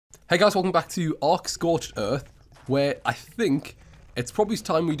Hey guys, welcome back to ARK Scorched Earth, where I think it's probably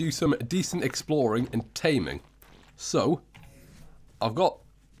time we do some decent exploring and taming. So, I've got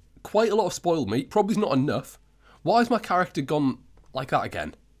quite a lot of spoiled meat, probably not enough. Why has my character gone like that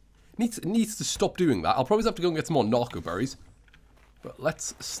again? It needs to stop doing that. I'll probably have to go and get some more narco berries. But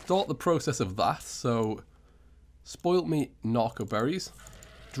let's start the process of that. So, spoiled meat, narco berries,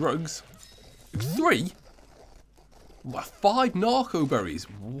 drugs. 3? 5 narco berries.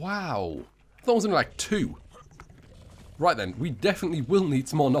 Wow. I thought it was only like 2. Right then, we definitely will need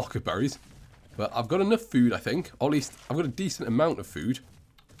some more narco berries. But I've got enough food, I think. Or at least, I've got a decent amount of food.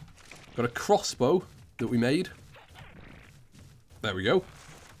 Got a crossbow that we made. There we go.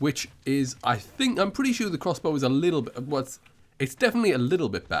 Which is, I'm pretty sure the crossbow is a little bit, well, it's definitely a little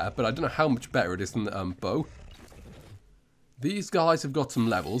bit better, but I don't know how much better it is than the bow. These guys have got some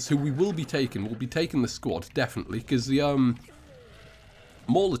levels, who we will be taking. We'll be taking the squad, definitely, because the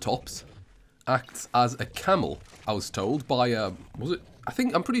Molotovs acts as a camel, I was told, by, was it?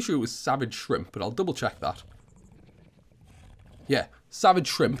 I'm pretty sure it was Savage Shrimp, but I'll double check that. Yeah, Savage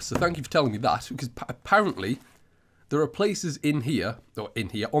Shrimp, so thank you for telling me that, because apparently there are places on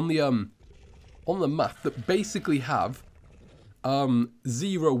the map that basically have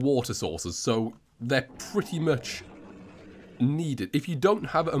 0 water sources, so they're pretty much needed. If you don't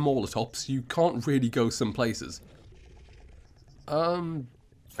have a Molotovs, you can't really go some places.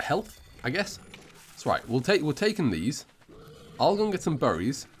 Health, I guess. That's right. We're taking these. I'll go and get some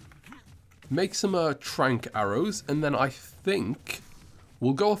berries, make some trank arrows, and then I think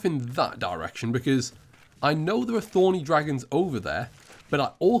we'll go off in that direction because I know there are Thorny Dragons over there, but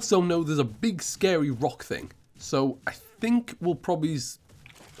I also know there's a big scary rock thing. So I think we'll probably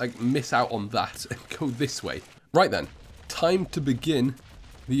miss out on that and go this way. Right then. Time to begin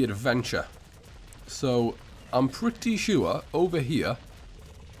the adventure. So, I'm pretty sure over here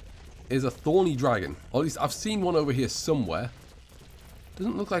is a Thorny Dragon. Or at least I've seen one over here somewhere.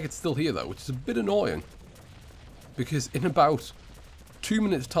 Doesn't look like it's still here though, which is a bit annoying. Because in about 2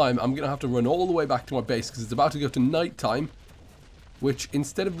 minutes time, I'm going to have to run all the way back to my base because it's about to go to night time. Which,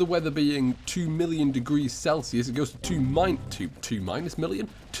 instead of the weather being 2 million degrees Celsius, it goes to minus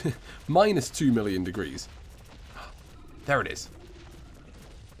 2 million degrees. There it is.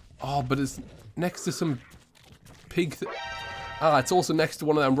 Oh, but it's next to some pig. It's also next to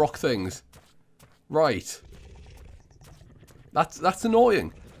one of them rock things. Right. That's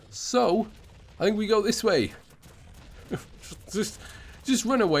annoying. So, I think we go this way. just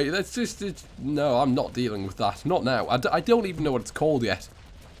run away. No, I'm not dealing with that. Not now. I don't even know what it's called yet.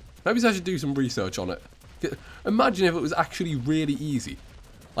 Maybe I should do some research on it. Imagine if it was actually really easy.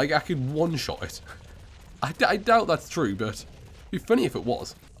 Like, I could one-shot it. I doubt that's true, but it'd be funny if it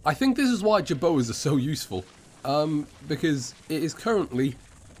was. I think this is why Jabos are so useful, because it is currently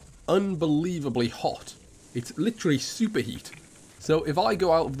unbelievably hot. It's literally superheat. So if I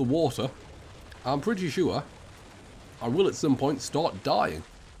go out of the water, I'm pretty sure I will at some point start dying.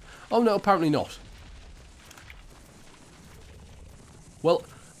 Oh no, apparently not. Well,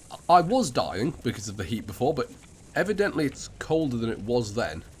 I was dying because of the heat before, but evidently it's colder than it was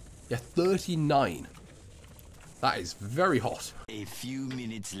then. Yeah, 39. That is very hot. A few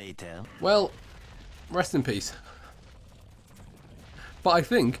minutes later. Well, rest in peace. But I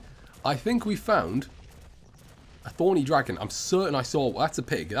think we found a Thorny Dragon. I'm certain I saw. That's a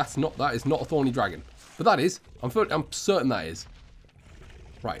pig. That is not a Thorny Dragon. But that is. I'm certain that is.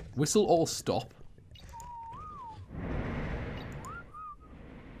 Right. Whistle all stop.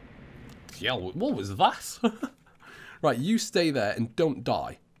 Yeah. What was that? Right. You stay there and don't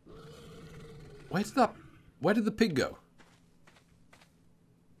die. Where did the pig go?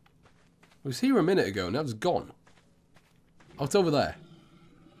 It was here a minute ago, now it's gone. Oh, it's over there.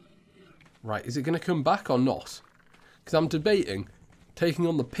 Right, is it going to come back or not? Because I'm debating taking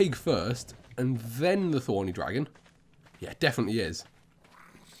on the pig first, and then the Thorny Dragon. Yeah, it definitely is.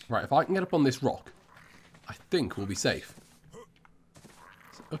 Right, if I can get up on this rock, I think we'll be safe.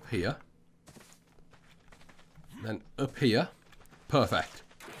 So up here. Then up here. Perfect.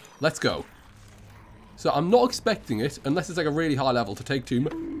 Let's go. So I'm not expecting it, unless it's like a really high level, to take 2.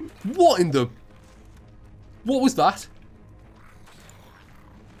 What in the... What was that?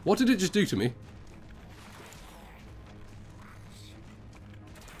 What did it just do to me?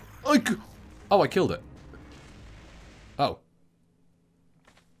 Oh, I killed it. Oh.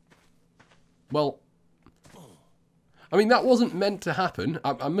 Well. I mean, that wasn't meant to happen,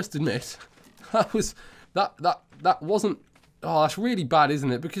 I must admit. That wasn't... Oh, that's really bad,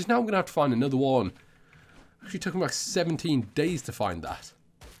 isn't it? Because now I'm going to have to find another one. Actually took me like 17 days to find that.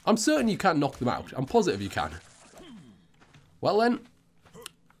 I'm certain you can knock them out. I'm positive you can. Well then,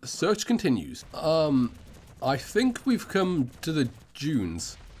 search continues. I think we've come to the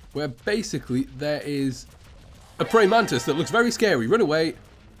dunes, where basically there is a praying mantis that looks very scary. Run away.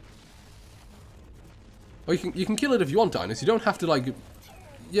 Or you can kill it if you want, Dinus. You don't have to, like...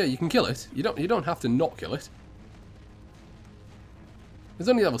 Yeah, you can kill it. You don't have to not kill it. It's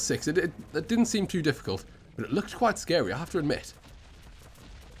only level 6. It didn't seem too difficult, but it looked quite scary, I have to admit.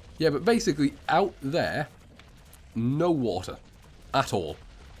 Yeah, but basically, out there, no water at all.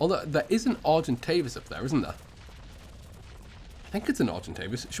 Although, there is an Argentavis up there, isn't there? I think it's an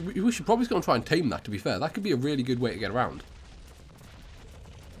Argentavis. We should probably go and try and tame that, to be fair. That could be a really good way to get around.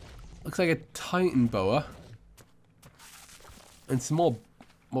 Looks like a Titan boa. And some more...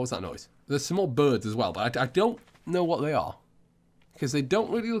 What was that noise? There's some more birds as well, but I don't know what they are. Because they don't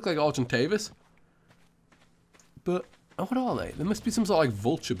really look like Argentavis. But, what are they? There must be some sort of like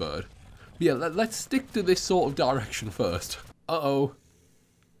vulture bird. But yeah, let's stick to this sort of direction first. Uh-oh.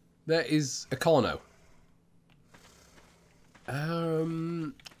 There is a Carno.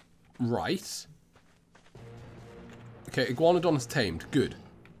 Right. Okay, Iguanodon is tamed. Good.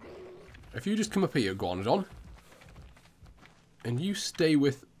 If you just come up here, Iguanodon. And you stay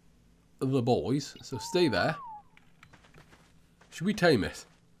with the boys. So stay there. Should we tame it?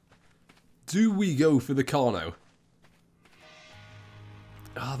 Do we go for the Carno?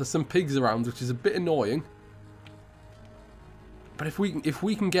 Ah, there's some pigs around, which is a bit annoying. But if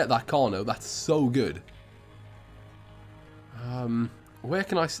we can get that Carno, that's so good. Where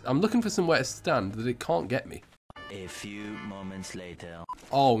can I'm looking for somewhere to stand that it can't get me. A few moments later.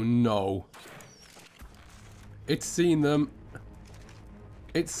 Oh no. It's seen them.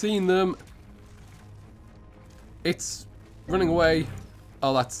 It's seen them. It's running away.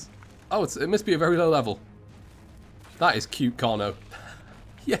 Oh, that's... Oh, it must be a very low level. That is cute, Carno.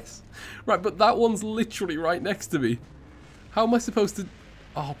 Yes. Right, but that one's literally right next to me. How am I supposed to...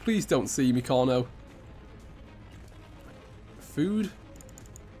 Oh, please don't see me, Carno. Food.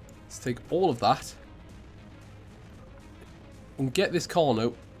 Let's take all of that. And get this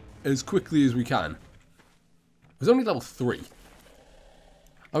Carno as quickly as we can. It was only level 3.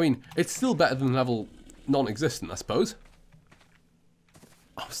 I mean, it's still better than level non-existent, I suppose.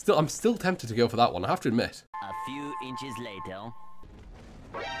 I'm still tempted to go for that one, I have to admit. A few inches later.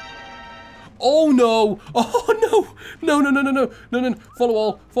 Oh no! Oh no! No. Follow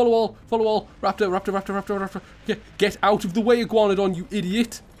all. Raptor. Get out of the way, Iguanodon, you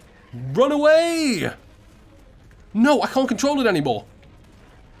idiot. Run away! No, I can't control it anymore.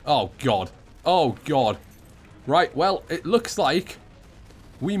 Oh god. Right, well, it looks like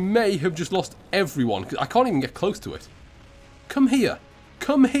we may have just lost everyone, because I can't even get close to it. Come here.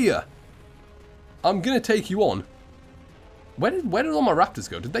 I'm gonna take you on. Where did all my raptors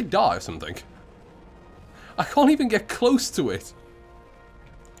go? Did they die or something? I can't even get close to it.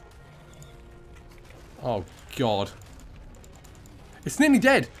 Oh god. It's nearly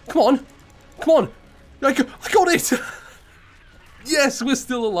dead. Come on. I got it. Yes, we're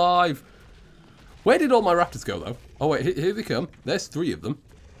still alive. Where did all my raptors go though? Oh wait, here they come. There's 3 of them.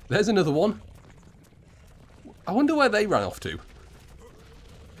 There's another one. I wonder where they ran off to.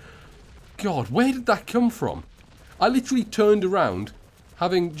 God, where did that come from? I literally turned around,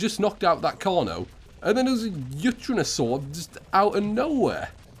 having just knocked out that Carno, and then there was a Utrinosaur just out of nowhere.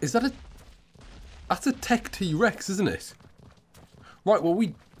 Is that a... That's a Tech T-Rex, isn't it? Right, well,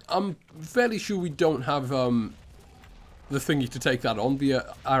 I'm fairly sure we don't have, the thingy to take that on, the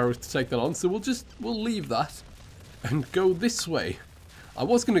arrows to take that on, so we'll leave that and go this way. I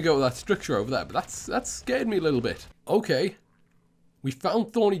was going to go with that structure over there, but that scared me a little bit. Okay, we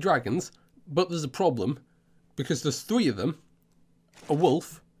found Thorny Dragons, but there's a problem, because there's 3 of them, a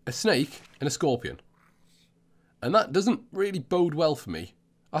wolf, a snake, and a scorpion. And that doesn't really bode well for me.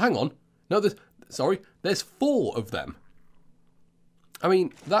 Oh, hang on. No, there's 4 of them. I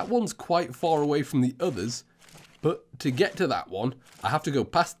mean, that one's quite far away from the others, but to get to that one, I have to go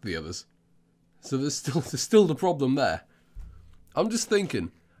past the others. So there's still the problem there. I'm just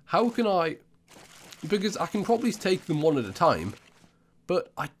thinking, how can I... Because I can probably take them one at a time,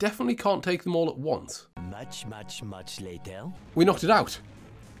 but I definitely can't take them all at once. Much later. We knocked it out.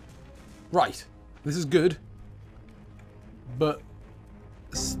 Right. This is good. But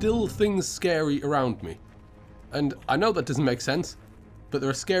still things scary around me. And I know that doesn't make sense, but there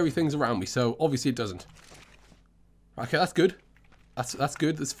are scary things around me, so obviously it doesn't. Okay, that's good. That's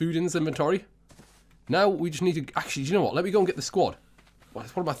good. There's food in this inventory. Now we just need to... Actually, do you know what? Let me go and get the squad. What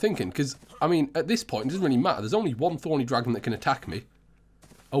am I thinking? Because, I mean, at this point, it doesn't really matter. There's only one Thorny Dragon that can attack me.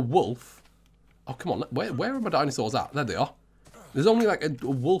 A wolf. Oh, come on. Where are my dinosaurs at? There they are. There's only like a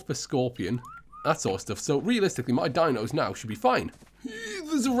wolf, a scorpion, that sort of stuff. So, realistically, my dinos now should be fine.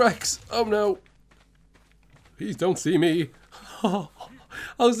 There's a Rex. Oh no. Please don't see me. I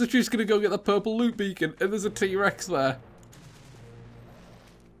was literally just going to go get the purple loot beacon and there's a T-Rex there.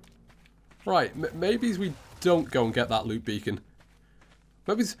 Right, maybe we don't go and get that loot beacon.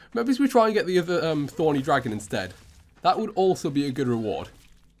 Maybe we try and get the other Thorny Dragon instead. That would also be a good reward.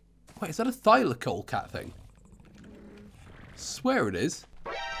 Wait, is that a Thylacoal cat thing? Swear it is.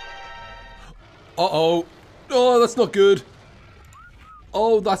 Uh-oh. Oh, that's not good.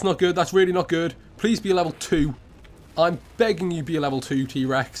 Oh, that's not good. That's really not good. Please be a level 2. I'm begging you be a level 2,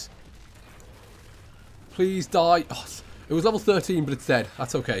 T-Rex. Please die. Oh, it was level 13, but it's dead.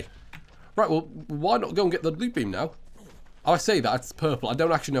 That's okay. Right, well, why not go and get the loot beam now? Oh, I say that. It's purple. I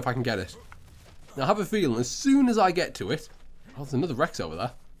don't actually know if I can get it. Now, I have a feeling as soon as I get to it... Oh, there's another Rex over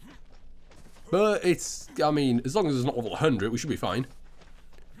there. But it's... I mean, as long as it's not level 100, we should be fine.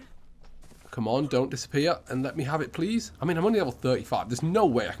 Come on, don't disappear. And let me have it, please. I mean, I'm only level 35. There's no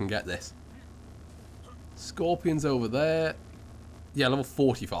way I can get this. Scorpion's over there. Yeah, level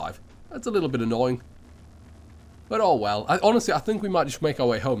 45. That's a little bit annoying. But oh well. Honestly, I think we might just make our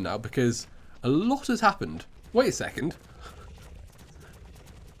way home now because a lot has happened. Wait a second.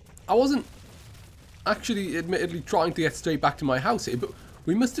 I wasn't actually, admittedly, trying to get straight back to my house here, but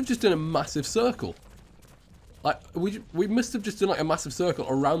we must have just done a massive circle. Like, we must have just done like a massive circle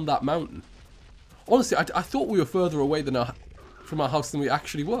around that mountain. Honestly, I thought we were further away from our house than we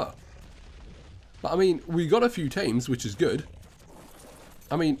actually were. But I mean, we got a few tames, which is good.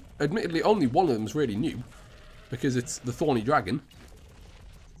 I mean, admittedly, only one of them's really new. Because it's the Thorny Dragon.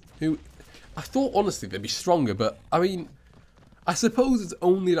 Who, I thought honestly they'd be stronger, but I mean, I suppose it's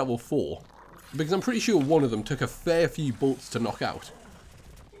only level 4. Because I'm pretty sure one of them took a fair few bolts to knock out.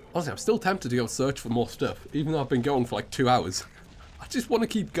 Honestly, I'm still tempted to go search for more stuff, even though I've been going for like 2 hours. I just want to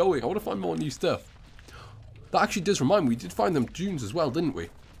keep going. I want to find more new stuff. That actually does remind me, we did find them dunes as well, didn't we?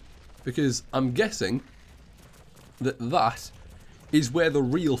 Because I'm guessing that that is where the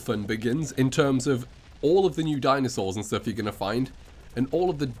real fun begins in terms of all of the new dinosaurs and stuff you're going to find, and all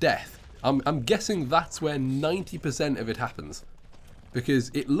of the death. I'm guessing that's where 90% of it happens.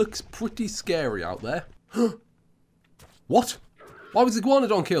 Because it looks pretty scary out there. What? Why was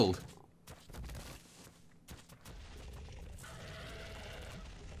Iguanodon killed?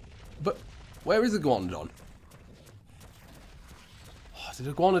 But, where is Iguanodon? Oh, did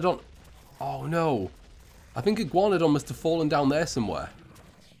Iguanodon... Oh no. I think Iguanodon must have fallen down there somewhere.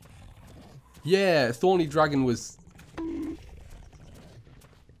 Yeah, Thorny Dragon was...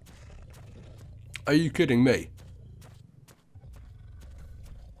 Are you kidding me?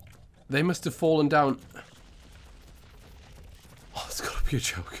 They must have fallen down... Oh, it's gotta be a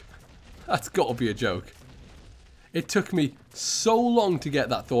joke. That's gotta be a joke. It took me so long to get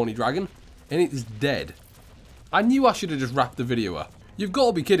that Thorny Dragon, and it's dead. I knew I should have just wrapped the video up. You've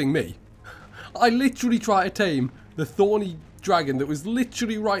gotta be kidding me. I literally tried to tame the Thorny Dragon that was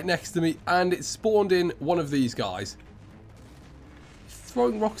literally right next to me, and it spawned in one of these guys.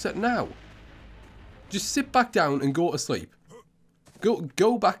 Throwing rocks at now. Just sit back down and go to sleep.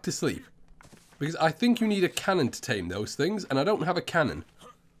 Go back to sleep. Because I think you need a cannon to tame those things, and I don't have a cannon.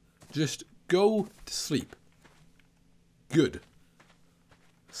 Just go to sleep. Good.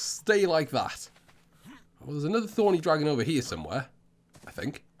 Stay like that. Well, there's another Thorny Dragon over here somewhere, I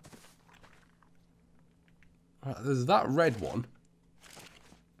think. Right, there's that red one.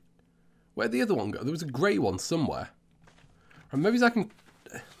 Where'd the other one go? There was a grey one somewhere. Or maybe I can...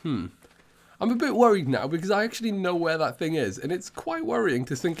 I'm a bit worried now because I actually know where that thing is. And it's quite worrying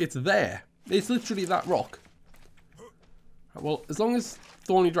to think it's there. It's literally that rock. Right, well, as long as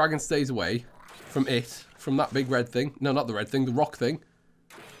Thorny Dragon stays away from it, from that big red thing. No, not the red thing, the rock thing.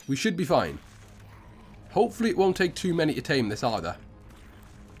 We should be fine. Hopefully it won't take too many to tame this either.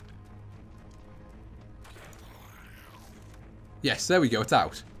 Yes, there we go, it's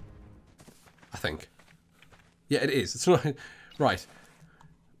out. I think. Yeah, it is. It's not... Right.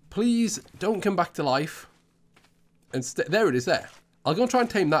 Please don't come back to life. And there it is there. I'll go and try and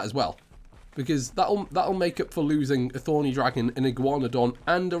tame that as well. Because that'll make up for losing a Thorny Dragon, an Iguanodon,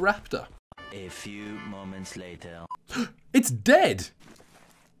 and a Raptor. A few moments later. It's dead!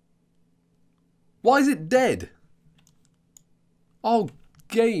 Why is it dead? Oh,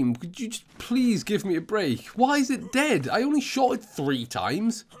 game, could you just please give me a break? Why is it dead? I only shot it 3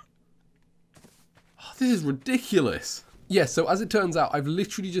 times. Oh, this is ridiculous. Yes, so as it turns out, I've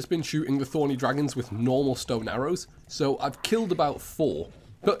literally just been shooting the Thorny Dragons with normal stone arrows. So I've killed about 4.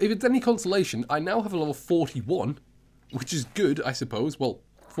 But if it's any consolation, I now have a level 41, which is good, I suppose. Well,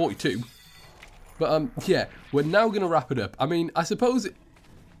 42. But yeah, we're now going to wrap it up. I mean, I suppose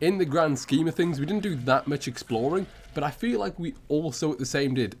in the grand scheme of things, we didn't do that much exploring, but I feel like we also at the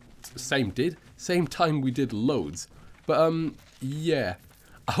same time we did loads. But yeah,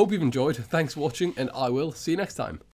 I hope you've enjoyed. Thanks for watching, and I will see you next time.